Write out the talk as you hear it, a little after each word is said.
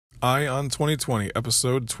Eye on 2020,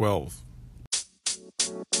 episode 12.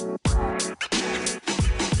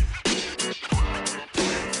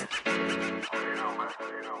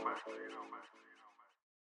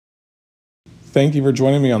 Thank you for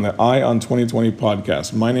joining me on the Eye on 2020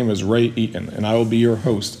 podcast. My name is Ray Eaton, and I will be your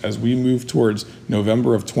host as we move towards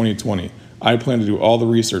November of 2020. I plan to do all the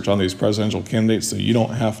research on these presidential candidates so you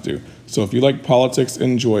don't have to. So if you like politics,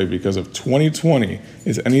 enjoy, because if 2020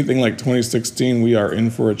 is anything like 2016, we are in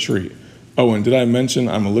for a treat. Oh, and did I mention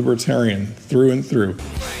I'm a libertarian through and through?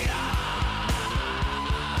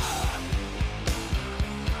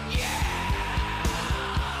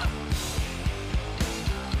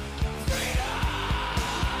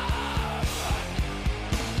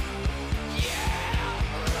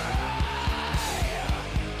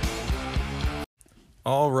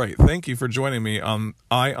 All right, thank you for joining me on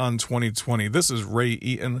Eye on 2020. This is Ray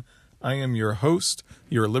Eaton. I am your host,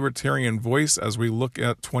 your libertarian voice, as we look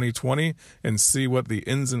at 2020 and see what the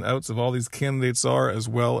ins and outs of all these candidates are, as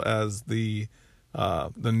well as the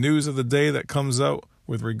news of the day that comes out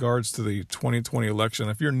with regards to the 2020 election.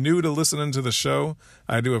 If you're new to listening to the show,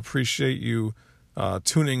 I do appreciate you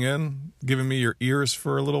tuning in, giving me your ears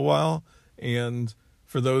for a little while. And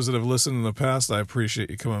for those that have listened in the past, I appreciate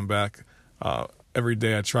you coming back. Every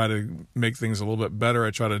day I try to make things a little bit better.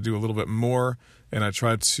 I try to do a little bit more, and I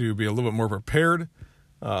try to be a little bit more prepared.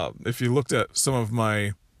 If you looked at some of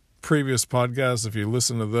my previous podcasts, if you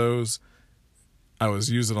listen to those, I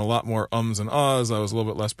was using a lot more ums and ahs. I was a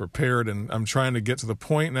little bit less prepared, and I'm trying to get to the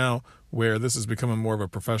point now where this is becoming more of a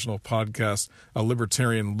professional podcast, a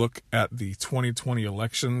libertarian look at the 2020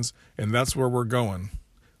 elections, and that's where we're going.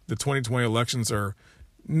 The 2020 elections are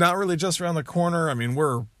not really just around the corner. I mean,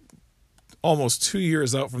 we're almost 2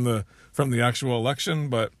 years out from the actual election,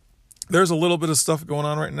 but there's a little bit of stuff going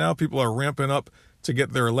on right now. People are ramping up to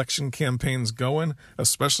get their election campaigns going,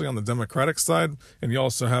 especially on the Democratic side. And you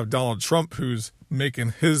also have Donald Trump, who's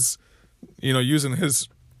making his, using his,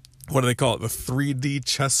 what do they call it, the 3D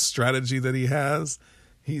chess strategy that he has.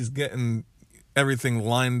 He's getting everything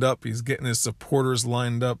lined up. He's getting his supporters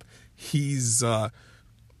lined up. He's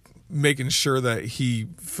making sure that he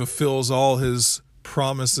fulfills all his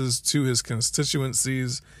promises to his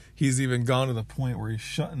constituencies. He's even gone to the point where he's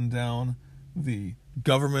shutting down the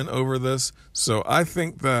government over this. So I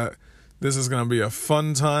think that this is going to be a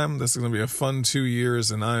fun time. This is going to be a fun 2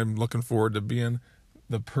 years, and I'm looking forward to being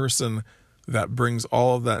the person that brings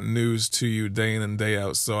all of that news to you day in and day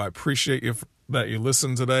out. So I appreciate you that you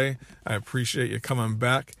listened today. I appreciate you coming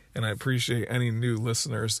back, and I appreciate any new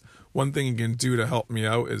listeners. One thing you can do to help me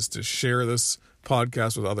out is to share this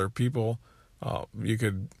podcast with other people. You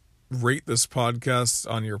could rate this podcast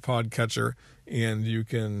on your podcatcher, and you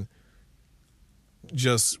can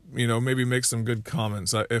just, maybe make some good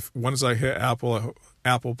comments. If once I hit Apple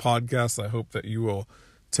Podcasts, I hope that you will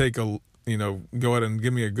take go ahead and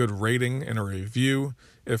give me a good rating and a review.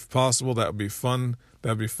 If possible, that would be fun.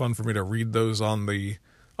 That'd be fun for me to read those on the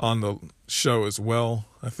show as well.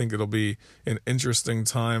 I think it'll be an interesting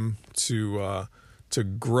time to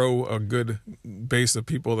grow a good base of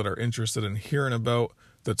people that are interested in hearing about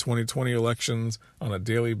the 2020 elections on a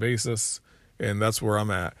daily basis, and that's where I'm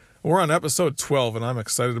at. We're on episode 12, and I'm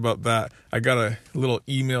excited about that. I got a little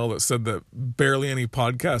email that said that barely any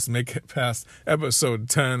podcasts make it past episode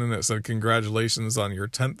 10, and it said, congratulations on your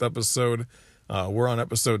 10th episode. We're on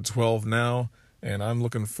episode 12 now, and I'm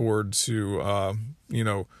looking forward to, I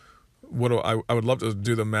would love to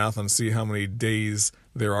do the math and see how many days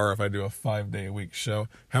there are if I do a 5-day-a-week show,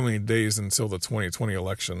 how many days until the 2020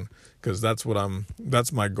 election, because that's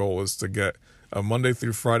my goal, is to get a Monday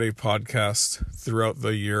through Friday podcast throughout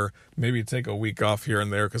the year, maybe take a week off here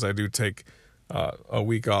and there, because I do take a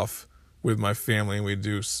week off with my family, and we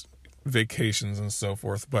do vacations and so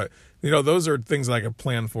forth. But, those are things that I can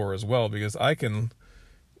plan for as well, because I can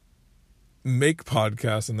make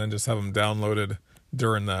podcasts and then just have them downloaded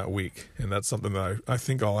during that week. And that's something that I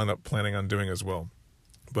think I'll end up planning on doing as well.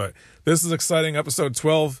 But this is exciting, episode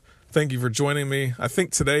 12. Thank you for joining me. I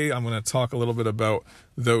think today I'm going to talk a little bit about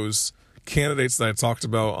those candidates that I talked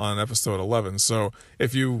about on episode 11. So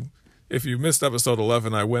if you missed episode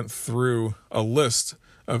 11, I went through a list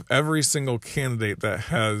of every single candidate that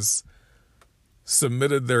has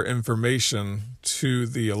submitted their information to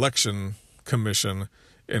the election commission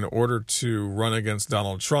in order to run against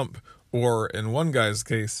Donald Trump, or in one guy's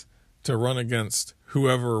case, to run against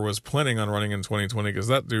whoever was planning on running in 2020, because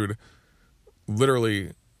that dude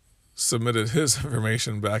literally submitted his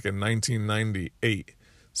information back in 1998.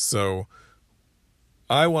 So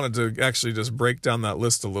I wanted to actually just break down that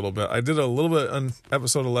list a little bit. I did a little bit on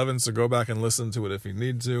episode 11, so go back and listen to it if you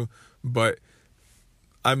need to. But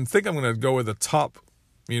I'm going to go with the top,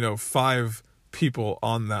 5 people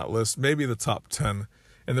on that list, maybe the top 10.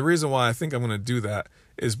 And the reason why I think I'm going to do that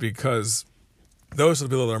is because those are the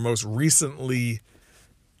people that are most recently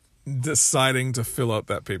deciding to fill out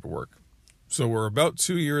that paperwork. So we're about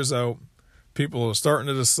 2 years out. People are starting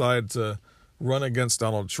to decide to run against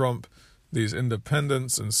Donald Trump, these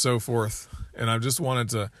independents and so forth. And I just wanted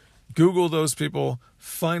to Google those people,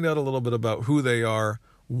 find out a little bit about who they are,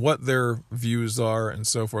 what their views are, and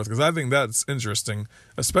so forth. Because I think that's interesting,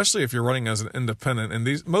 especially if you're running as an independent. And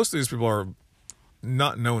most of these people are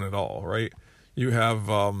not known at all, right? You have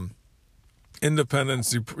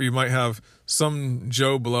independents. You might have some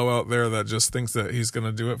Joe Blow out there that just thinks that he's going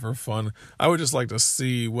to do it for fun. I would just like to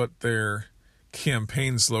see what their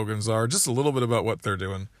campaign slogans are, just a little bit about what they're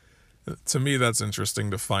doing. To me, that's interesting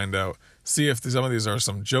to find out. See if some of these are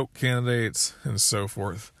some joke candidates and so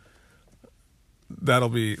forth. That'll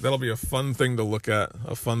be a fun thing to look at,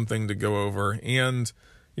 a fun thing to go over, and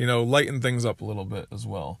lighten things up a little bit as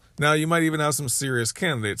well. Now, you might even have some serious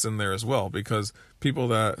candidates in there as well, because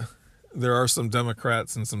there are some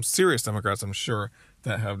Democrats and some serious Democrats, I'm sure,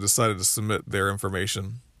 that have decided to submit their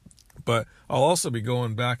information. But I'll also be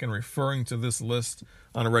going back and referring to this list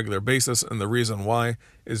on a regular basis, and the reason why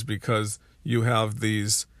is because you have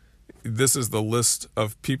this is the list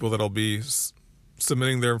of people that'll be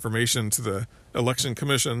submitting their information to the Election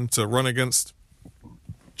Commission to run against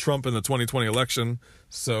Trump in the 2020 election.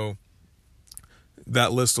 So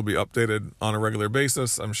that list will be updated on a regular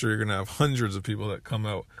basis. I'm sure you're going to have hundreds of people that come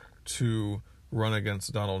out to run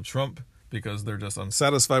against Donald Trump because they're just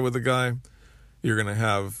unsatisfied with the guy. You're going to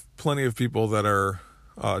have plenty of people that are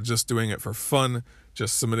just doing it for fun,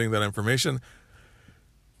 just submitting that information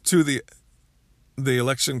to the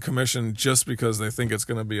Election Commission just because they think it's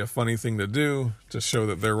going to be a funny thing to do to show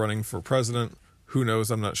that they're running for president. Who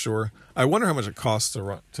knows? I'm not sure. I wonder how much it costs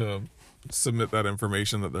to submit that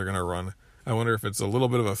information that they're going to run. I wonder if it's a little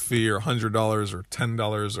bit of a fee, or $100 or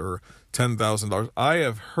 $10 or $10,000. I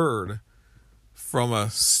have heard from a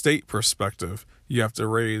state perspective, you have to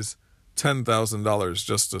raise $10,000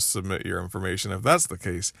 just to submit your information. If that's the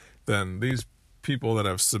case, then these people that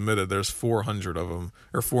have submitted, there's 400 of them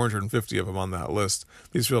or 450 of them on that list.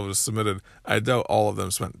 These people have submitted. I doubt all of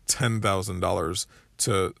them spent $10,000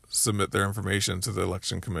 to submit their information to the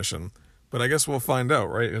Election Commission. But I guess we'll find out,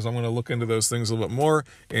 right? Because I'm going to look into those things a little bit more,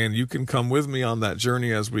 and you can come with me on that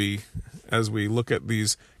journey as we look at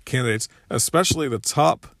these candidates, especially the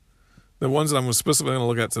ones that I'm specifically going to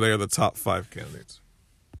look at today are the top 5 candidates.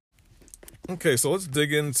 Okay, so let's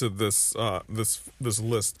dig into this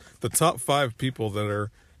list. The top 5 people that are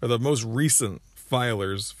the most recent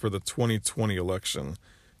filers for the 2020 election.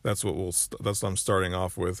 That's what I'm starting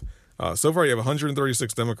off with. So far, you have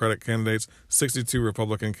 136 Democratic candidates, 62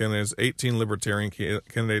 Republican candidates, 18 Libertarian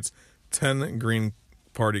candidates, 10 Green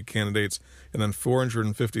Party candidates, and then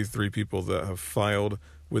 453 people that have filed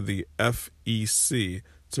with the FEC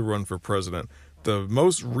to run for president. The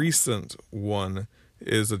most recent one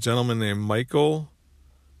is a gentleman named Michael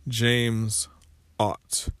James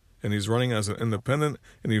Ott, and he's running as an independent,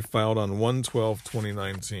 and he filed on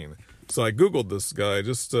 1/12/2019. So I Googled this guy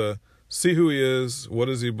just to see who he is, what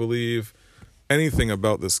does he believe, anything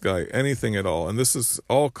about this guy, anything at all. And this is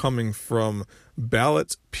all coming from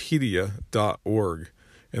ballotpedia.org.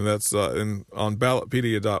 And that's on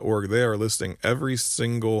ballotpedia.org, they are listing every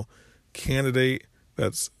single candidate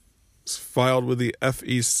that's filed with the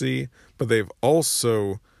FEC, but they've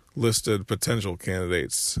also listed potential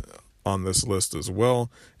candidates on this list as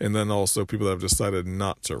well, and then also people that have decided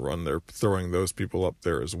not to run. They're throwing those people up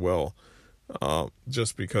there as well,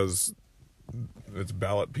 just because it's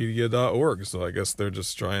ballotpedia.org. So I guess they're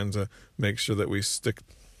just trying to make sure that we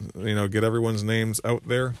get everyone's names out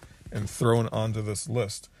there and thrown onto this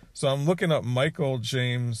list. So I'm looking up Michael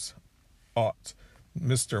James Ott.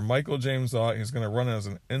 Mr. Michael James Ott, he's going to run as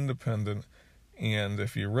an independent, and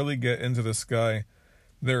if you really get into this guy,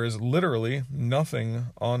 there is literally nothing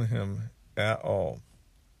on him at all.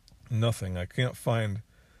 Nothing. I can't find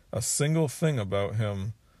a single thing about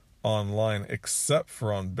him online except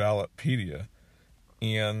for on Ballotpedia.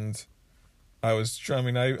 And I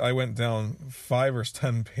went down 5 or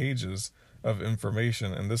 10 pages of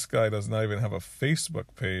information, and this guy does not even have a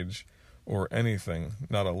Facebook page or anything.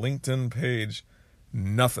 Not a LinkedIn page.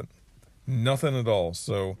 Nothing at all.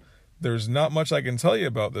 So there's not much I can tell you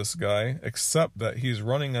about this guy except that he's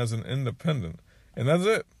running as an independent, and that's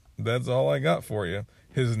it. That's all I got for you.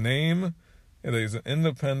 His name, and he's an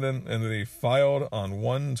independent, and that he filed on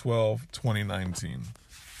 1/12/2019.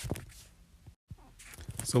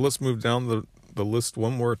 So let's move down the list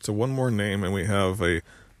one more name, and we have a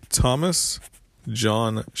Thomas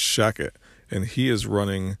John Shackett, and he is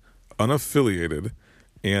running unaffiliated,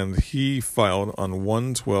 and he filed on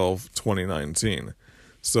 1/12/2019.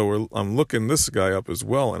 So I'm looking this guy up as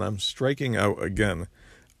well, and I'm striking out again.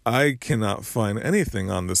 I cannot find anything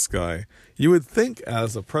on this guy. You would think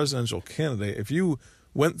as a presidential candidate, if you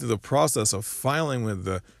went through the process of filing with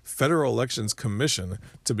the Federal Elections Commission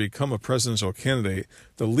to become a presidential candidate,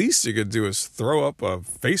 the least you could do is throw up a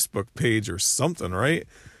Facebook page or something, right?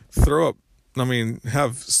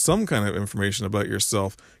 Have some kind of information about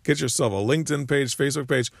yourself. Get yourself a LinkedIn page, Facebook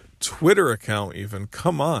page, Twitter account even.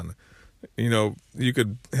 Come on. You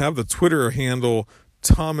could have the Twitter handle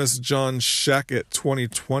Thomas John Shackett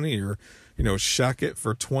 2020 or, Shackett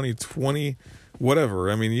for 2020,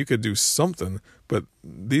 whatever. You could do something, but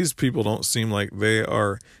these people don't seem like they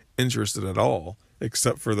are interested at all,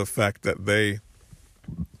 except for the fact that they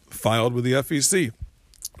filed with the FEC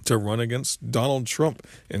to run against Donald Trump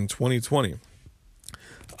in 2020.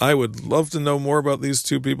 I would love to know more about these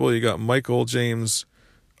two people. You got Michael James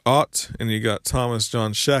Ott and you got Thomas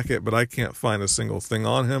John Shackett, but I can't find a single thing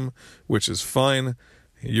on him, which is fine.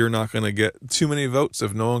 You're not going to get too many votes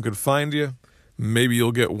if no one could find you. Maybe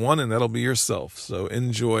you'll get one, and that'll be yourself. So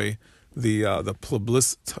enjoy the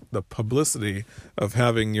publicity of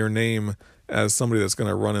having your name as somebody that's going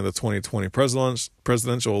to run in the 2020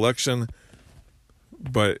 presidential election.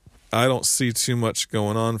 But I don't see too much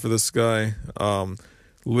going on for this guy.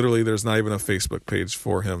 Literally, there's not even a Facebook page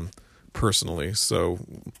for him personally. So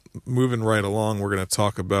moving right along, we're going to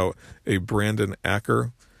talk about a Brandon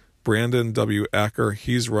Acker. Brandon W. Acker,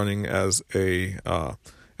 he's running as a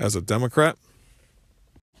Democrat.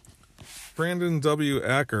 Brandon W.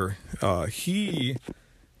 Acker, he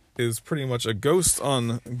is pretty much a ghost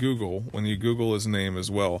on Google when you Google his name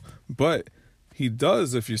as well. But he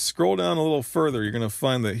does, if you scroll down a little further, you're going to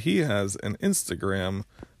find that he has an Instagram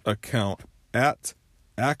account at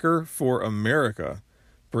Acker for America.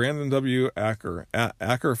 Brandon W. Acker, at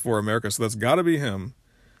Acker for America. So that's got to be him.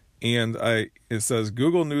 And it says,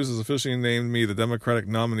 Google News has officially named me the Democratic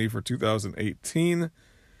nominee for 2018.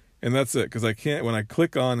 And that's it, because when I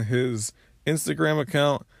click on his Instagram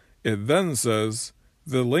account, it then says,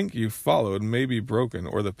 the link you followed may be broken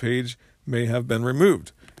or the page may have been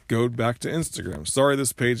removed. Go back to Instagram. Sorry,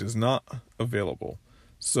 this page is not available.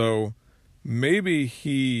 So maybe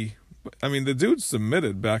the dude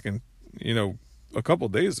submitted back in, a couple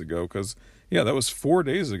days ago, because, that was 4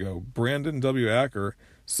 days ago. Brandon W. Acker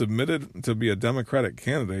submitted to be a Democratic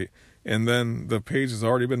candidate, and then the page has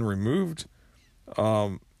already been removed.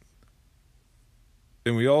 And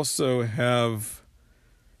we also have,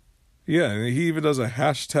 and he even does a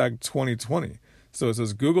hashtag 2020. So it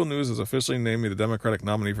says, Google News has officially named me the Democratic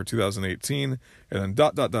nominee for 2018, and then ...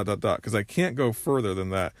 because I can't go further than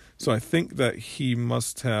that. So I think that he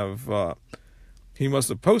must have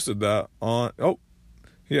posted that on,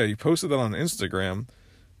 he posted that on Instagram,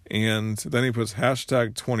 and then he puts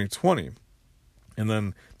hashtag 2020. And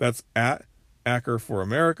then that's at Acker for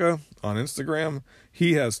America on Instagram.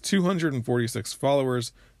 He has 246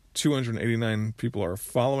 followers, 289 people are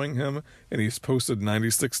following him, and he's posted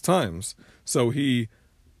 96 times. So he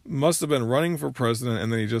must have been running for president,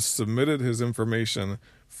 and then he just submitted his information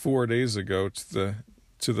 4 days ago to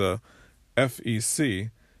the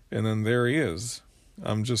FEC, and then there he is.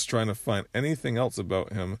 I'm just trying to find anything else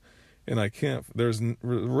about him, and I can't. There's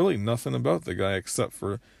really nothing about the guy except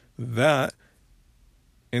for that.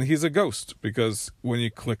 And he's a ghost, because when you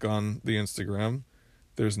click on the Instagram,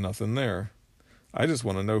 there's nothing there. I just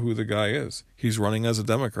want to know who the guy is. He's running as a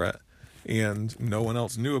Democrat, and no one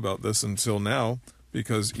else knew about this until now,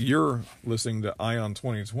 because you're listening to Ion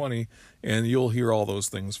 2020, and you'll hear all those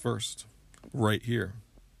things first, right here.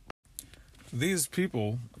 These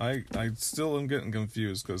people, I still am getting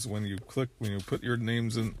confused, because when you put their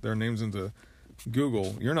names into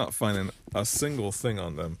Google, you're not finding a single thing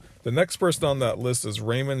on them. The next person on that list is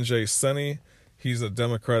Raymond J. Senni. He's a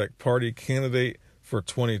Democratic Party candidate for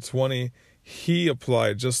 2020. He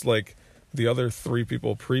applied just like the other three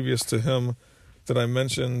people previous to him that I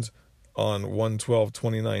mentioned on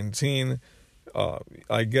 1/12/2019.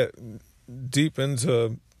 I get deep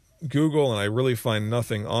into Google and I really find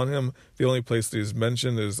nothing on him. The only place that he's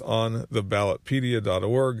mentioned is on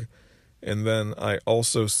theballotpedia.org. And then I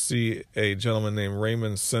also see a gentleman named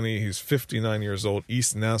Raymond Senni. He's 59 years old,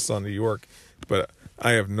 East Nassau, New York. But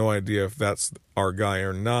I have no idea if that's our guy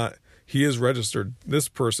or not. He is registered. This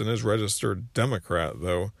person is registered Democrat,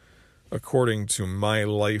 though, according to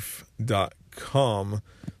mylife.com.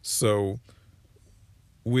 So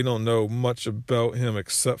we don't know much about him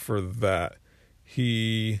except for that.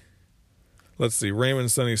 Let's see.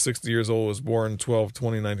 Raymond Senny, 60 years old, was born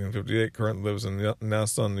 12/20/1958. Currently lives in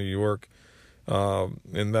Nassau, New York.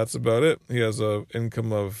 And that's about it. He has an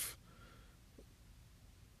income of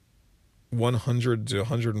 $100,000 to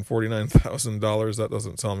 $149,000. That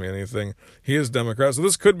doesn't tell me anything. He is Democrat, so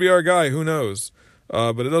this could be our guy. Who knows?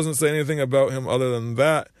 But it doesn't say anything about him other than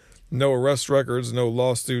that. No arrest records, no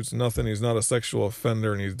lawsuits, nothing. He's not a sexual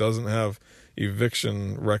offender, and he doesn't have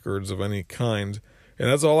eviction records of any kind. And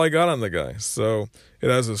that's all I got on the guy. So it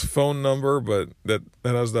has his phone number, but that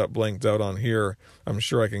has that blanked out on here. I'm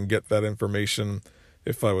sure I can get that information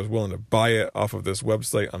if I was willing to buy it off of this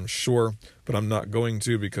website, I'm sure. But I'm not going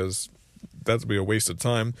to, because that'd be a waste of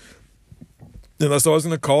time. Unless I was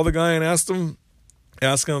going to call the guy and ask him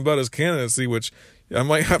about his candidacy, which I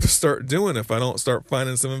might have to start doing if I don't start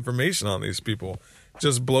finding some information on these people.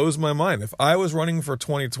 Just blows my mind. If I was running for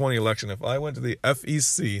 2020 election, if I went to the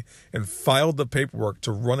FEC and filed the paperwork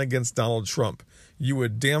to run against Donald Trump, you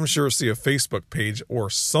would damn sure see a Facebook page or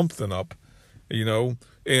something up,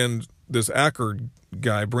 and this Acker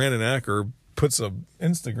guy, Brandon Acker, puts a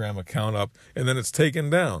Instagram account up and then it's taken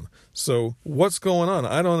down. So what's going on?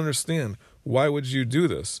 I don't understand. Why would you do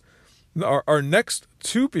this? Our next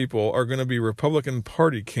two people are going to be Republican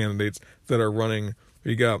Party candidates that are running.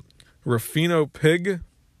 We got Rufino Pig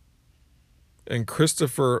and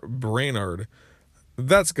Christopher Brainard.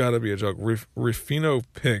 That's got to be a joke. Rufino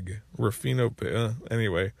Pig.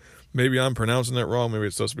 Anyway, maybe I'm pronouncing it wrong. Maybe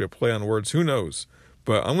it's supposed to be a play on words. Who knows?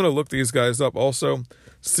 But I'm going to look these guys up also.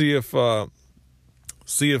 See if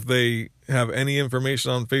they have any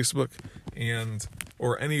information on Facebook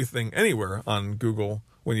or anything anywhere on Google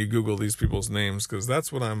when you Google these people's names, because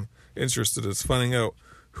that's what I'm interested in, is finding out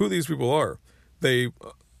who these people are.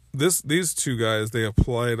 These two guys, they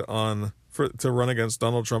applied to run against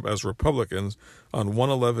Donald Trump as Republicans on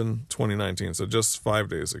 1/11/2019, so just 5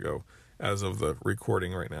 days ago as of the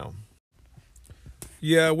recording right now.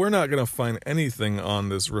 Yeah, we're not going to find anything on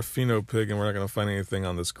this Rufino Pig, and we're not going to find anything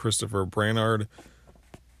on this Christopher Brainard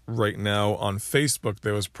right now. On Facebook,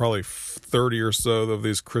 there was probably 30 or so of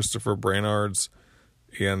these Christopher Brainards,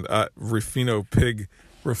 and Rufino Pig.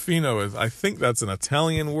 Rufino I think that's an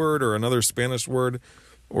Italian word or another Spanish word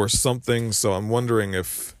or something, so I'm wondering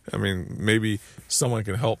maybe someone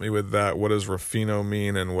can help me with that. What does Rufino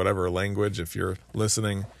mean in whatever language? If you're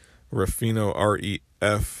listening, Rufino,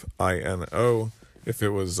 Refino. If it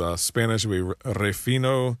was Spanish, it would be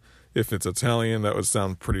Refino. If it's Italian, that would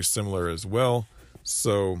sound pretty similar as well.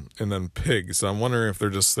 So, and then pig. So I'm wondering if they're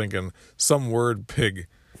just thinking some word pig.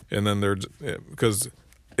 And then because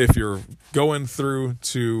if you're going through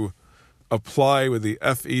to apply with the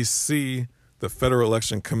FEC, the Federal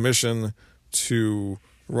Election Commission, to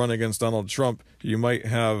run against Donald Trump, it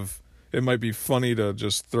might be funny to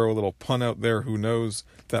just throw a little pun out there. Who knows?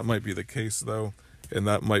 That might be the case, though. And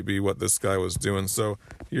that might be what this guy was doing. So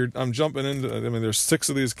I'm jumping into, there's 6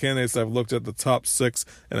 of these candidates. I've looked at the top 6,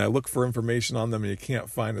 and I look for information on them, and you can't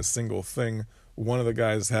find a single thing. One of the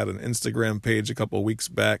guys had an Instagram page a couple of weeks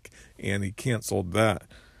back, and he canceled that.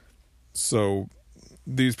 So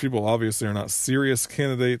these people obviously are not serious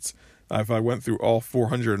candidates. If I went through all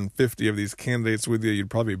 450 of these candidates with you, you'd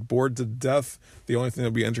probably be bored to death. The only thing that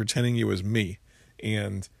would be entertaining you is me.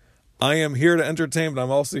 And I am here to entertain, but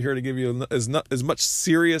I'm also here to give you as much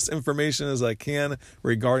serious information as I can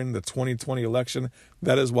regarding the 2020 election.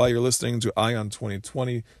 That is why you're listening to Eye on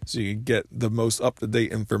 2020, so you can get the most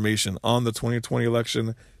up-to-date information on the 2020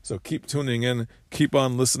 election. So keep tuning in, keep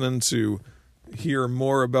on listening to hear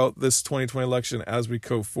more about this 2020 election as we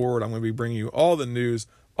go forward. I'm going to be bringing you all the news,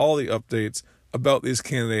 all the updates about these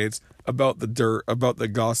candidates, about the dirt, about the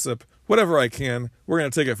gossip, whatever I can. We're going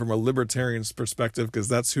to take it from a libertarian's perspective, because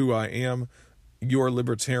that's who I am, your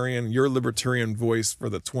libertarian voice for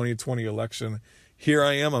the 2020 election. Here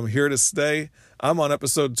I am. I'm here to stay. I'm on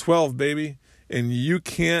episode 12, baby, and you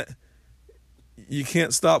can't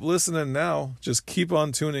stop listening now. Just keep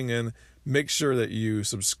on tuning in. Make sure that you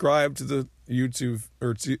subscribe to the YouTube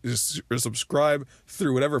or subscribe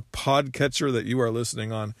through whatever podcatcher that you are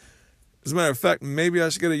listening on. As a matter of fact, maybe I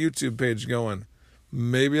should get a YouTube page going.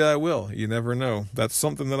 Maybe I will. You never know. That's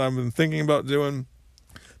something that I've been thinking about doing.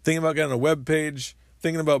 Thinking about getting a web page.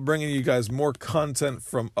 Thinking about bringing you guys more content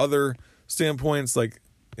from other standpoints, like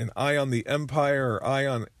an Eye on the Empire or Eye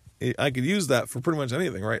on... I could use that for pretty much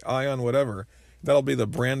anything, right? Eye on whatever. That'll be the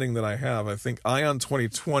branding that I have. I think Eye on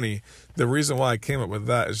 2020, the reason why I came up with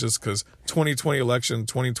that is just because 2020 election,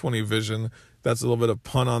 2020 vision, that's a little bit of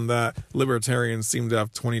pun on that. Libertarians seem to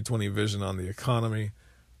have 2020 vision on the economy.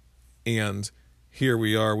 And here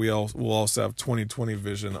we are. We'll also have 2020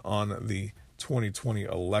 vision on the 2020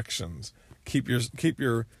 elections. Keep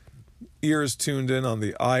your ears tuned in on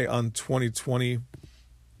the Eye on 2020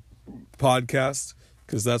 podcast,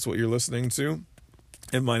 because that's what you're listening to.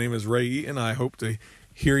 And my name is Ray Eaton. I hope to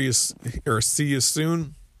hear you or see you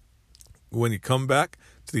soon when you come back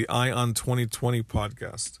to the Eye on 2020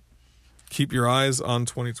 podcast. Keep your eyes on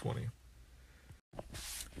 2020.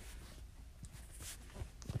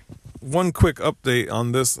 One quick update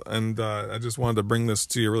on this, and I just wanted to bring this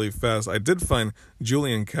to you really fast. I did find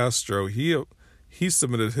Julian Castro. He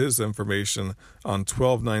submitted his information on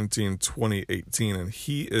 12/19/2018, and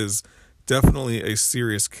he is definitely a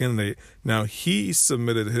serious candidate. Now, he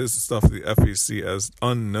submitted his stuff to the FEC as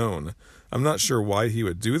unknown. I'm not sure why he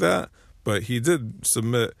would do that, but he did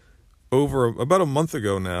submit about a month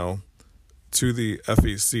ago now to the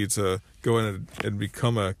FEC to go in and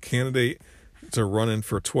become a candidate to run in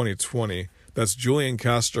for 2020. That's Julian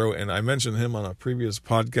Castro, and I mentioned him on a previous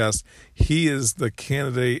podcast. He is the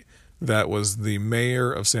candidate that was the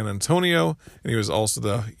mayor of San Antonio, and he was also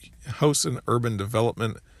the House and Urban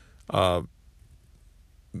Development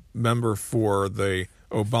member for the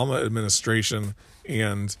Obama administration,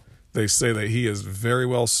 and they say that he is very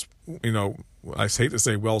well, I hate to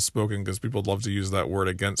say well-spoken because people love to use that word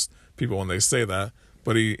against people when they say that,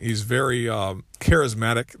 but he's very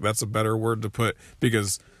charismatic. That's a better word to put,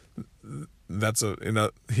 because he's a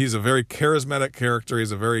very charismatic character.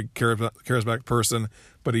 He's a very charismatic person,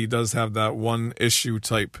 but he does have that one issue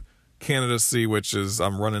type candidacy, which is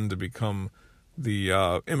I'm running to become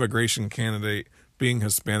the immigration candidate. Being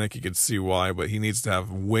Hispanic, you could see why, but he needs to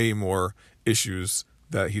have way more issues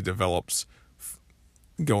that he develops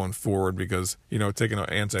going forward, because taking an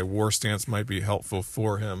anti-war stance might be helpful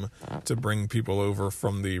for him to bring people over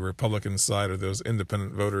from the Republican side or those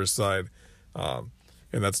independent voters side, and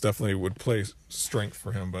that's definitely would play strength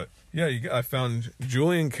for him. But yeah, I found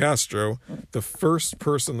Julian Castro, the first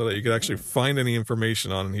person that you could actually find any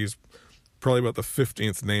information on, and he's probably about the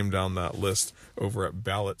 15th name down that list over at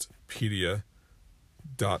ballotpedia.org.